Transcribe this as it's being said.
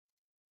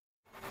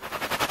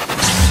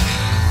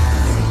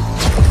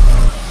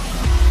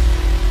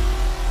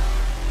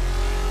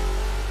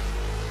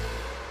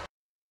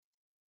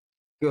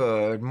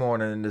Good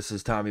morning. This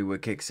is Tommy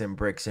with Kicks and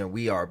Bricks, and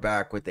we are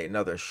back with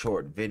another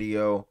short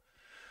video.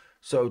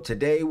 So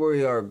today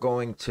we are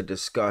going to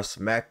discuss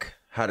Mek,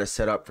 how to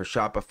set up for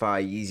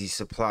Shopify, Easy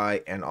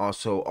Supply, and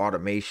also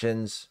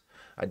automations.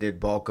 I did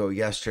Balco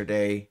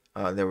yesterday.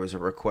 There was a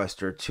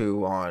request or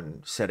two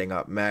on setting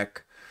up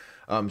Mek.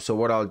 So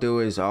what I'll do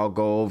is I'll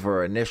go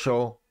over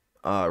initial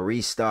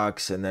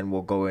restocks, and then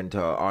we'll go into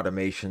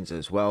automations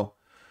as well.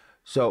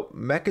 So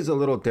Mek is a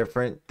little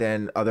different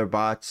than other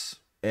bots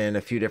in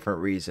a few different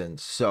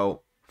reasons.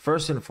 So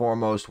first and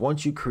foremost,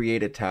 once you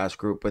create a task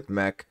group with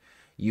Mek,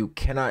 you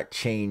cannot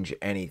change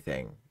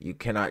anything. You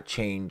cannot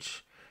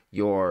change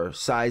your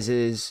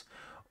sizes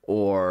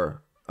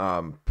or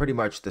pretty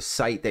much the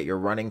site that you're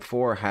running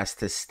for has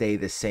to stay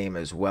the same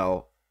as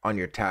well on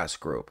your task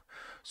group.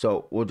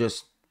 So we'll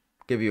just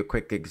give you a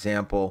quick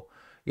example.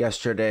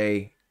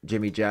 Yesterday,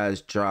 Jimmy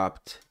Jazz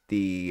dropped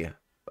the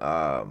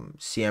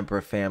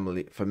Siempre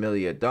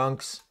Familia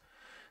dunks.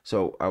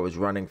 So I was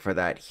running for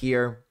that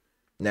here.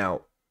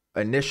 Now,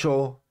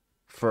 initial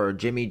for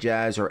Jimmy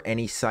Jazz or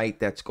any site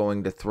that's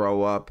going to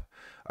throw up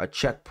a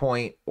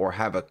checkpoint or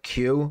have a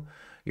queue,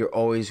 you're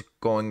always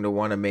going to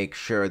want to make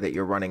sure that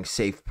you're running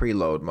safe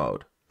preload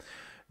mode.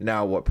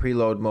 Now, what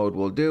preload mode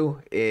will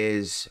do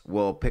is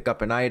we'll pick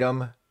up an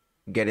item,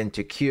 get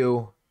into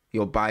queue,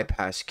 you'll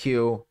bypass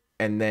queue,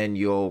 and then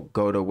you'll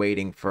go to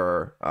waiting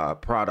for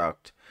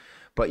product.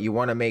 But you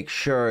want to make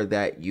sure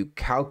that you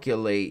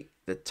calculate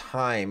the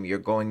time you're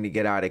going to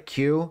get out of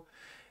queue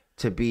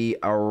to be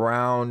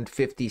around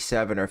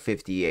 57 or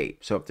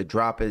 58. So if the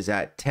drop is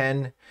at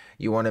 10,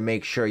 you want to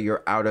make sure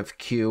you're out of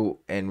queue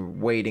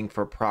and waiting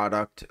for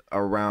product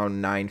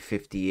around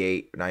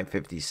 9:58,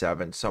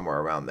 9:57, somewhere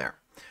around there.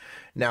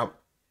 Now,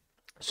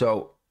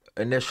 so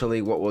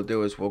initially what we'll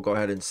do is we'll go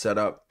ahead and set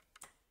up.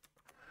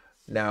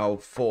 Now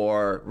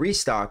for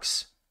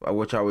restocks,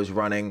 which I was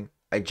running,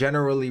 I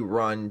generally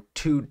run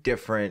two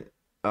different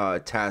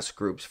task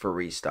groups for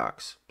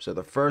restocks. So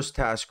the first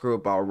task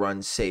group, I'll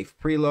run safe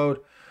preload,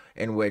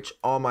 in which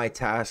all my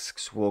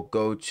tasks will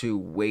go to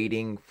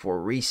waiting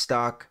for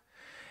restock.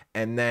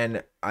 And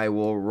then I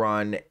will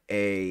run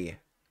a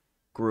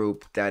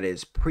group that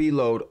is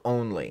preload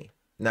only.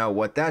 Now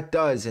what that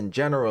does, and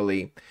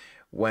generally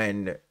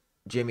when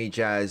Jimmy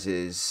Jazz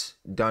is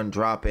done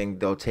dropping,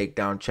 they'll take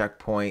down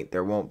checkpoint.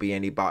 There won't be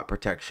any bot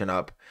protection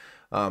up.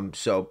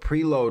 So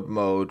preload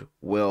mode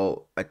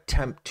will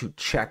attempt to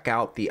check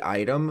out the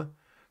item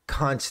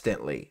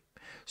constantly.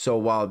 So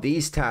while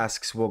these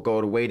tasks will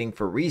go to waiting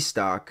for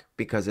restock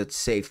because it's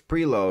safe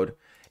preload,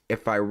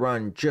 if I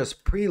run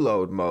just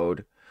preload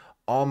mode,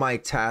 all my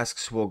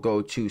tasks will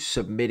go to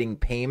submitting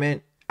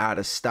payment, out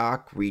of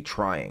stock,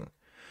 retrying.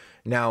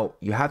 Now,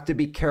 you have to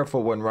be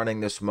careful when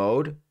running this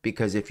mode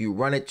because if you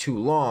run it too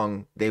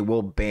long, they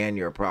will ban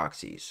your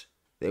proxies.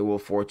 They will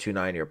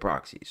 429 your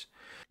proxies.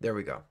 There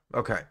we go.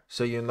 Okay,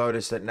 so you'll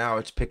notice that now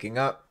it's picking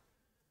up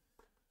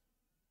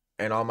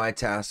and all my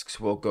tasks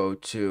will go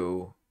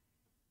to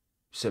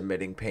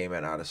submitting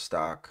payment, out of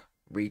stock,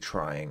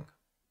 retrying.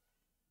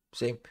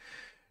 See?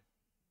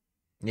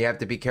 You have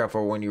to be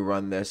careful when you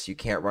run this. You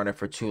can't run it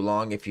for too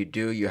long. If you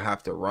do, you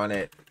have to run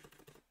it.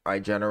 I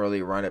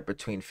generally run it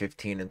between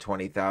 15 and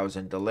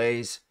 20,000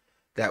 delays.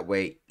 That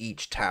way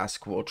each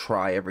task will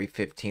try every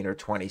 15 or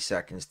 20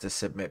 seconds to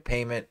submit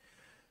payment.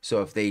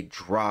 So if they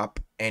drop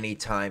any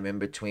time in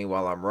between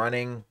while I'm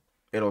running,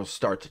 it'll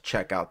start to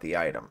check out the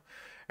item.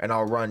 And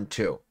I'll run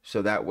two.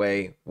 So that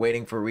way,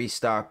 waiting for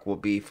restock will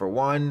be for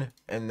one,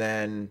 and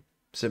then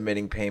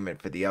submitting payment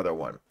for the other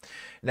one.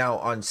 Now,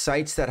 on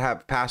sites that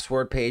have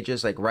password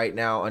pages, like right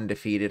now,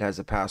 Undefeated has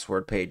a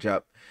password page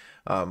up,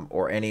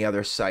 or any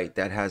other site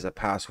that has a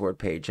password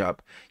page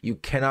up, you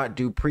cannot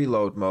do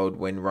preload mode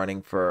when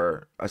running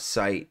for a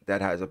site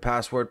that has a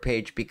password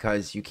page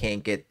because you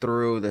can't get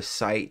through the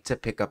site to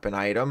pick up an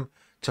item,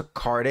 to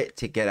cart it,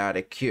 to get out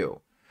of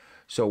queue.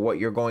 So what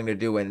you're going to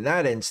do in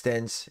that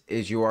instance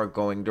is you are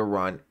going to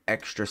run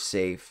extra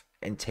safe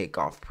and take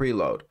off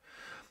preload.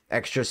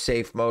 Extra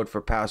safe mode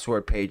for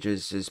password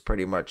pages is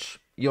pretty much,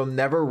 you'll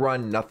never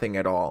run nothing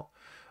at all.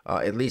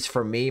 At least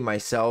for me,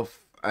 myself,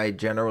 I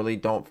generally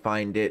don't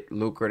find it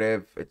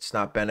lucrative. It's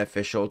not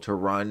beneficial to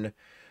run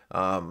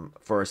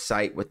for a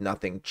site with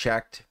nothing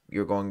checked.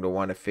 You're going to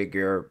want to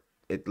figure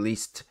at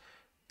least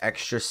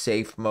extra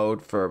safe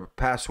mode for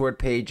password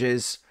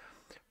pages,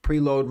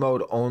 preload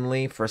mode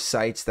only for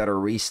sites that are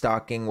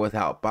restocking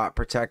without bot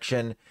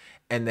protection,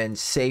 and then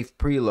safe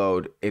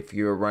preload if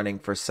you're running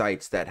for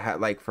sites that have,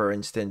 like for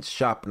instance,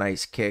 Shop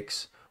Nice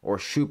Kicks or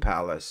Shoe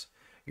Palace.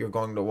 You're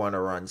going to want to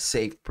run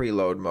safe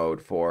preload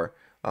mode for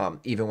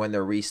even when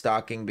they're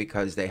restocking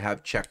because they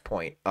have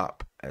checkpoint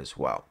up as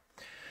well.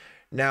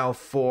 Now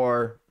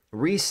for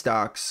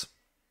restocks,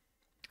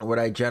 what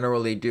I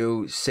generally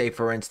do, say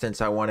for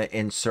instance, I want to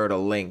insert a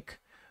link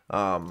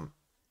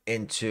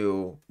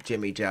into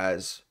Jimmy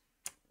Jazz,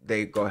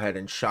 they go ahead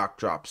and shock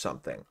drop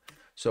something.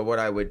 So what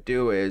I would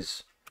do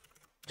is,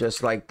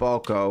 just like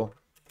Balco,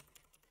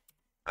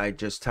 I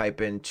just type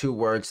in two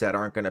words that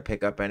aren't going to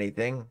pick up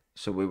anything.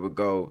 So we would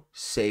go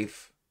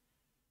safe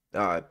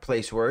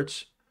place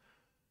words,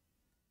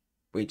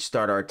 we'd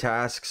start our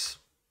tasks.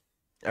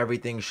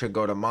 Everything should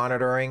go to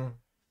monitoring.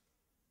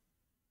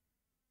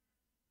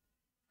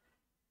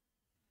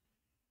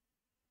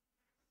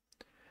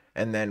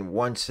 And then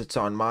once it's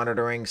on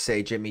monitoring,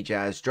 say Jimmy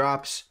Jazz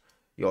drops,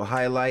 you'll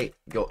highlight,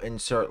 you'll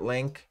insert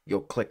link, you'll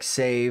click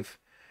save.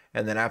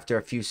 And then after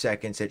a few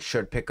seconds, it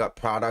should pick up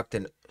product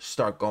and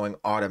start going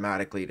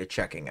automatically to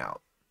checking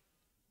out.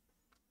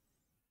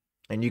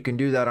 And you can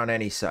do that on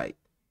any site.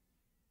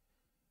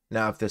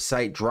 Now, if the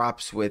site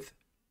drops with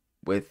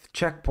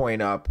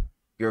checkpoint up,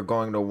 you're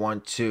going to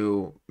want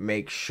to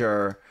make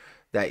sure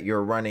that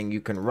you're running,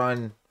 you can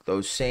run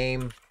those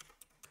same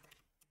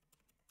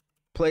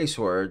place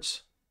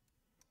words,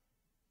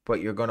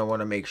 but you're going to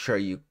want to make sure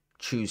you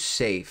choose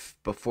safe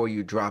before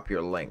you drop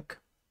your link.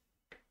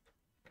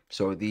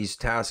 So these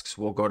tasks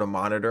will go to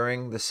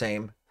monitoring the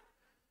same.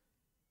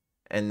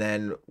 And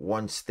then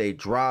once they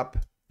drop,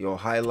 you'll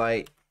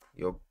highlight,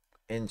 you'll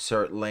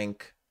insert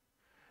link,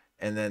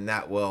 and then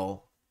that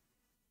will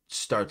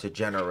start to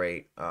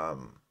generate.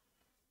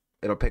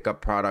 It'll pick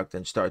up product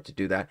and start to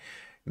do that.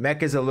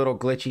 Mek is a little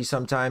glitchy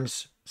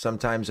sometimes.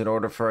 Sometimes in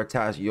order for a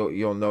task,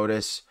 you'll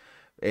notice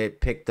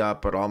it picked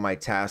up, but all my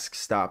tasks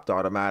stopped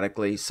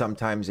automatically.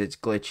 Sometimes it's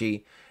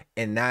glitchy.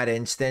 In that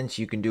instance,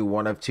 you can do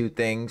one of two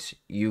things.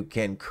 You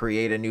can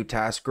create a new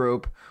task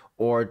group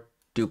or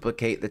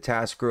duplicate the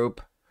task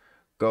group.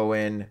 Go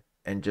in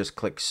and just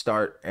click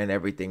start and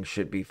everything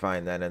should be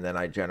fine then. And then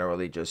I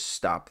generally just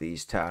stop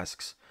these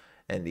tasks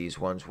and these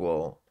ones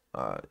will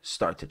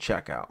start to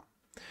check out.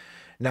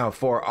 Now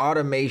for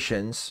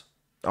automations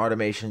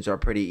are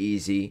pretty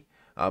easy,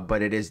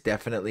 but it is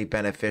definitely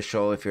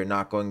beneficial if you're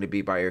not going to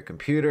be by your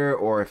computer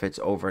or if it's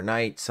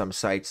overnight. Some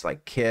sites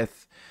like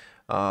Kith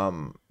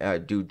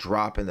do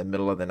drop in the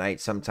middle of the night,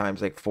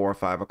 sometimes like 4 or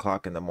 5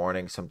 o'clock in the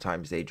morning.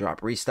 Sometimes they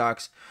drop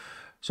Restocks.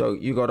 So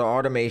you go to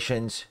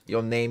automations,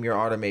 you'll name your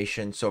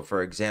automation. So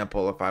for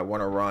example, if I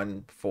want to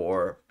run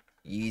for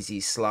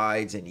Yeezy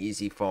slides and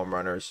Yeezy foam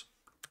runners,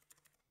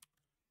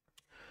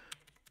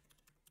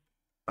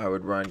 I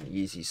would run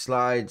Yeezy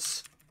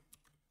slides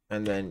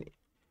and then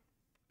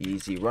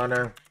Yeezy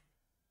runner.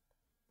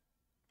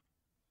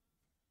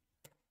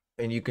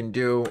 And you can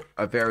do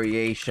a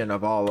variation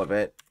of all of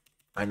it.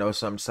 I know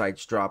some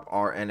sites drop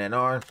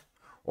RNNR,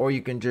 or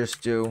you can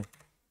just do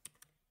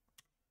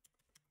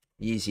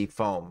Yeezy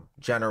foam.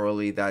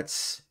 Generally,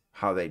 that's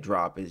how they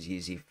drop, is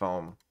Yeezy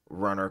foam.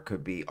 Runner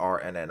could be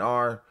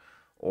RNNR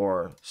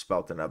or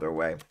spelt another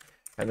way.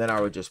 And then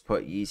I would just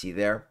put Yeezy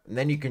there. And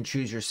then you can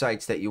choose your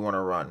sites that you want to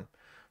run.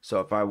 So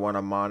if I want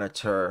to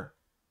monitor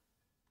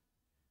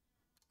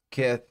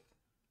Kith,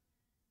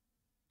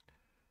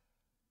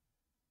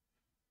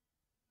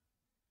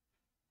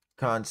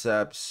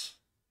 Concepts,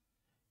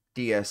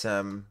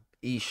 DSM,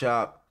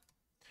 eShop,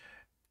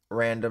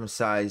 random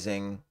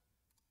sizing,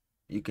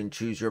 you can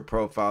choose your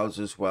profiles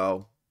as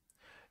well,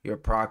 your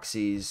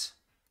proxies,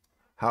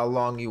 how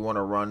long you want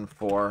to run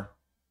for,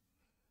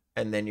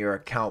 and then your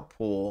account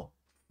pool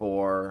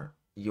for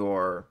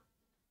your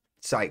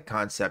site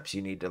concepts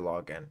you need to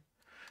log in.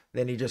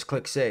 Then you just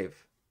click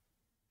save.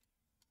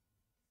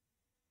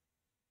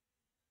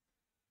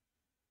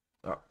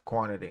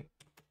 Quantity.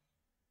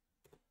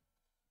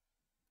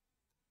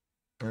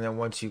 And then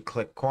once you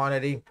click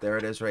quantity, there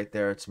it is right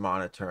there. It's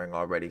monitoring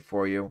already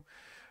for you.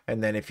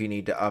 And then if you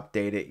need to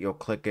update it, you'll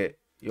click it.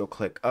 You'll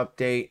click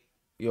update.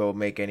 You'll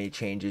make any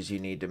changes you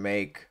need to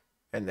make.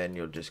 And then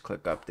you'll just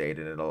click update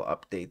and it'll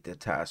update the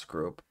task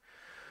group.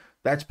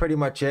 That's pretty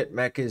much it.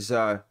 Mek is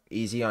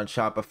easy on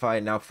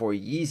Shopify. Now for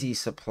Yeezy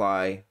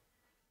Supply.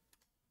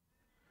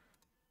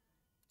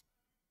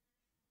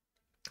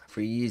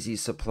 For Yeezy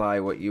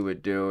Supply, what you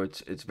would do,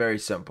 it's very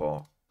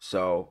simple.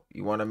 So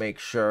you want to make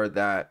sure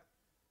that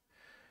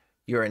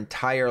your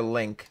entire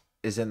link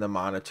is in the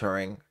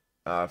monitoring.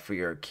 For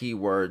your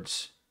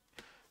keywords,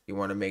 you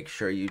want to make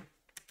sure you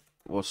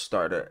will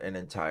start an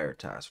entire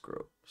task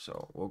group.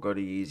 So we'll go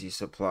to Yeezy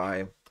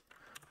Supply.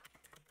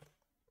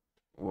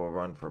 We'll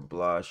run for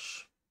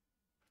blush.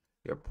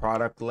 Your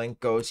product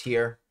link goes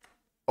here.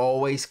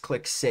 Always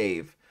click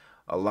save.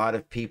 A lot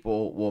of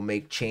people will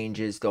make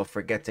changes. They'll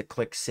forget to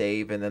click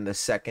save. And then the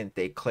second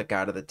they click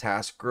out of the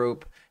task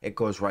group, it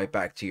goes right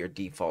back to your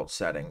default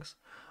settings.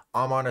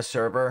 I'm on a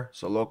server,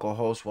 so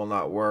localhost will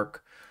not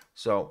work.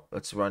 So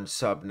let's run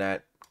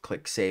subnet,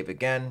 click save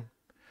again.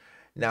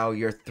 Now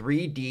your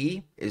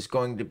 3D is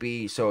going to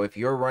be, so if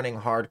you're running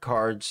hard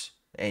cards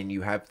and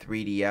you have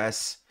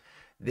 3DS,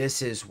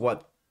 this is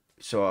what,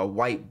 so a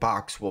white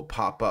box will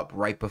pop up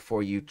right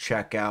before you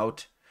check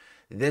out.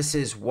 This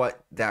is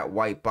what that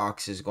white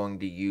box is going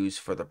to use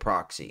for the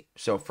proxy.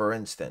 So for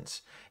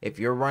instance, if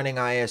you're running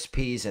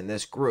ISPs in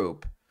this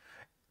group,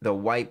 the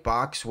white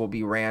box will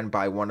be ran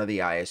by one of the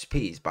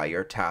ISPs, by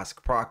your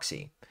task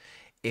proxy.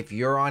 If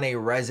you're on a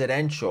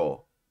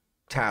residential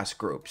task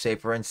group, say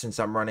for instance,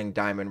 I'm running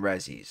Diamond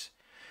Resis,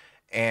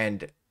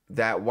 and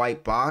that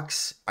white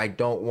box, I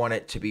don't want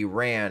it to be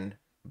ran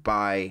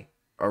by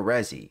a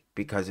Resi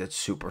because it's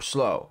super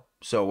slow.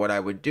 So what I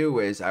would do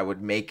is I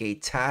would make a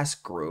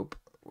task group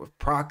with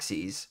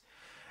proxies.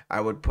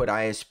 I would put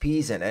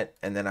ISPs in it,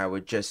 and then I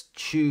would just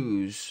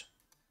choose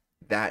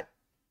that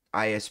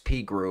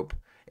ISP group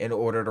in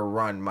order to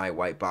run my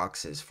white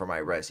boxes for my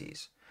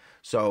resis.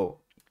 So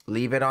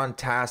leave it on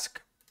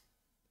task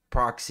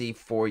proxy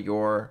for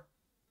your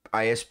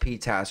ISP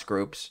task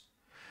groups.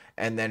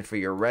 And then for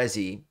your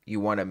resi, you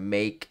want to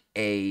make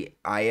a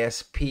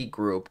ISP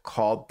group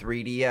called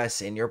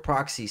 3DS in your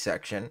proxy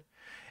section,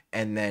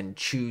 and then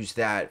choose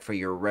that for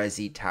your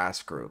resi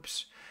task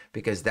groups,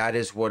 because that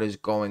is what is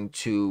going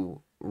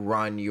to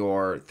run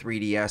your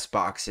 3DS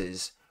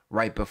boxes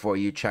right before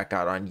you check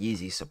out on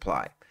Yeezy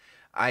Supply.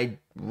 I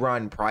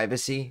run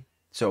privacy,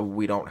 so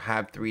we don't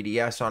have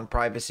 3DS on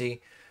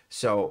privacy,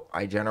 so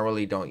I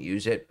generally don't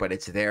use it, but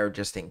it's there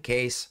just in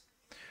case.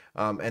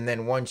 And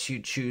then once you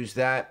choose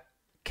that,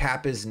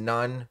 cap is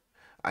none.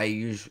 I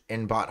use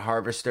inbot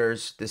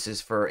harvesters. This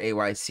is for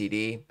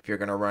AYCD. If you're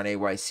going to run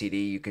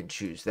AYCD, you can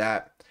choose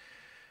that.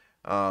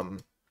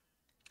 And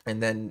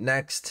then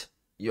next,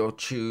 you'll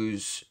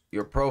choose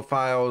your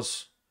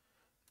profiles,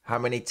 how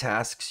many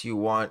tasks you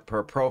want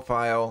per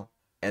profile,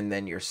 and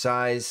then your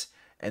size,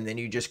 and then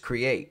you just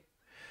create.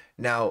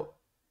 Now,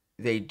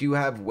 they do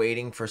have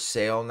waiting for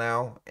sale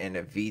now in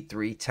a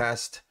V3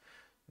 test.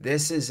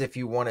 This is if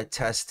you want to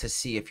test to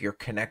see if your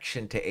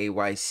connection to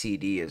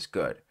AYCD is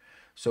good.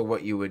 So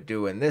what you would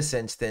do in this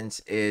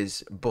instance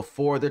is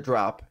before the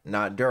drop,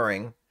 not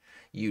during,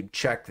 you'd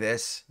check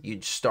this,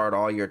 you'd start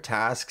all your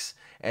tasks,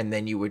 and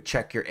then you would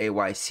check your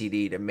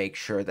AYCD to make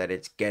sure that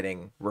it's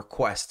getting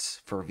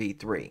requests for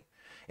V3.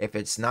 If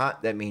it's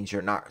not, that means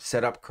you're not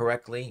set up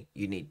correctly.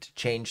 You need to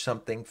change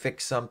something,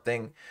 fix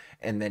something,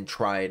 and then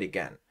try it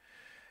again.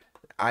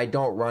 I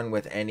don't run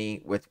with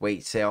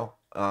wait sale.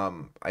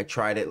 I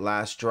tried it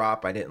last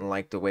drop. I didn't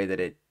like the way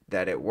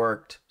that it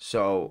worked.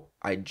 So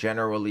I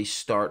generally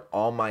start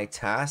all my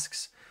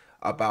tasks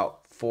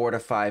about 4 to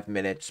 5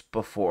 minutes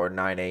before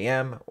 9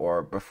 a.m.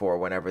 or before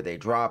whenever they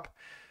drop.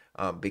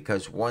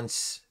 Because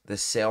once the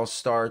sale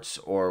starts,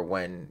 or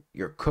when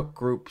your cook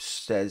group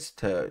says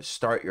to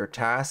start your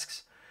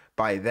tasks,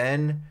 by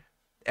then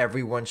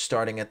everyone's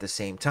starting at the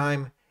same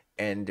time,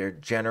 and there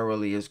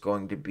generally is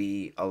going to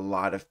be a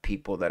lot of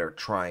people that are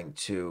trying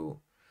to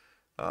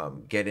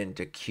get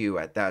into queue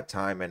at that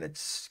time, and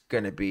it's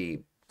going to be,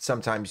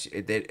 sometimes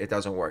it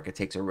doesn't work. It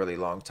takes a really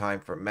long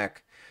time for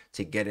Mek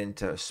to get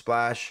into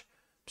Splash,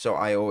 so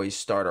I always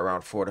start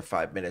around 4 to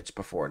 5 minutes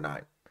before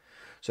 9.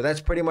 So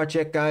that's pretty much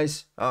it,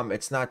 guys.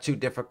 It's not too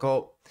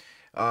difficult.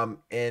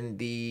 In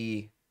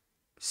the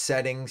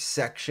settings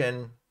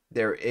section,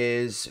 there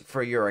is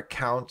for your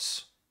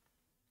accounts,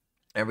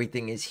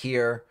 everything is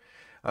here.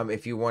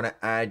 If you want to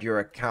add your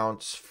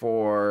accounts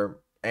for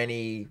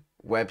any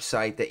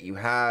website that you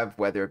have,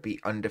 whether it be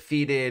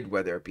Undefeated,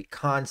 whether it be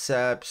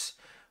Concepts,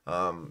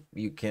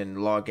 you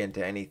can log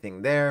into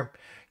anything there.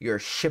 Your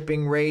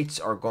shipping rates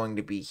are going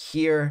to be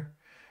here.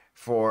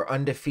 For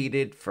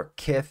Undefeated, for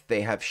Kith,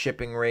 they have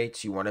shipping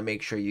rates. You want to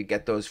make sure you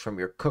get those from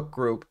your cook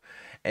group.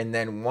 And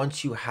then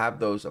once you have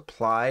those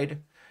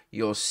applied,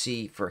 you'll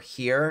see for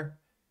here,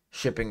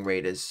 shipping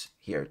rate is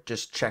here.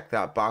 Just check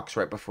that box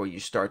right before you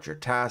start your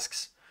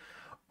tasks.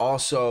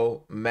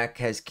 Also, Mek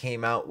has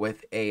came out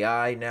with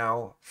AI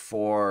now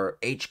for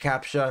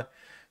Captcha.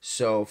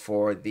 So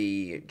for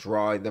the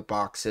draw the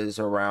boxes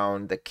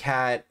around the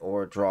cat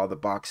or draw the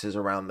boxes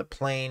around the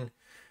plane,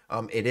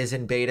 it is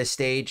in beta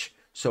stage.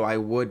 So I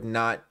would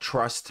not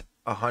trust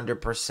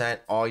 100%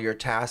 all your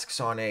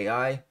tasks on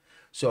AI.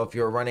 So if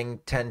you're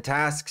running 10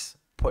 tasks,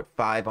 put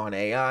 5 on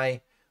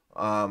AI.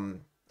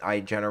 I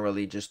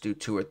generally just do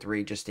 2 or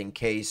 3 just in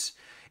case.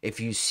 If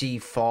you see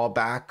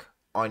fallback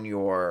on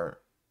your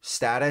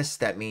status,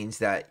 that means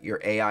that your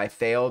AI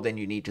failed and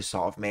you need to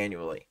solve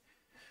manually.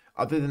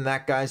 Other than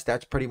that, guys,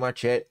 that's pretty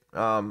much it.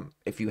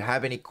 If you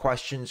have any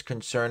questions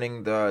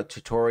concerning the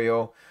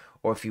tutorial,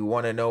 or if you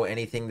want to know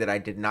anything that I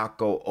did not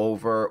go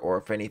over, or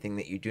if anything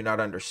that you do not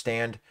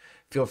understand,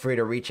 feel free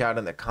to reach out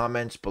in the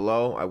comments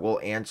below. I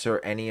will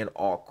answer any and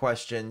all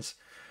questions.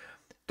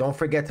 Don't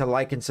forget to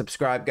like and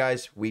subscribe,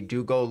 guys. We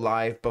do go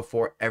live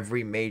before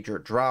every major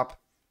drop.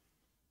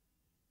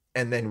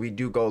 And then we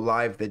do go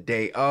live the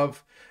day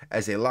of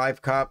as a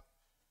live cop.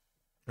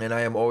 And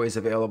I am always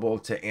available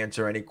to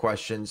answer any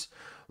questions.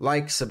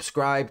 Like,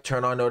 subscribe,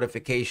 turn on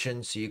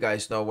notifications so you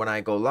guys know when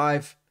I go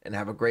live. And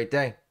have a great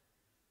day.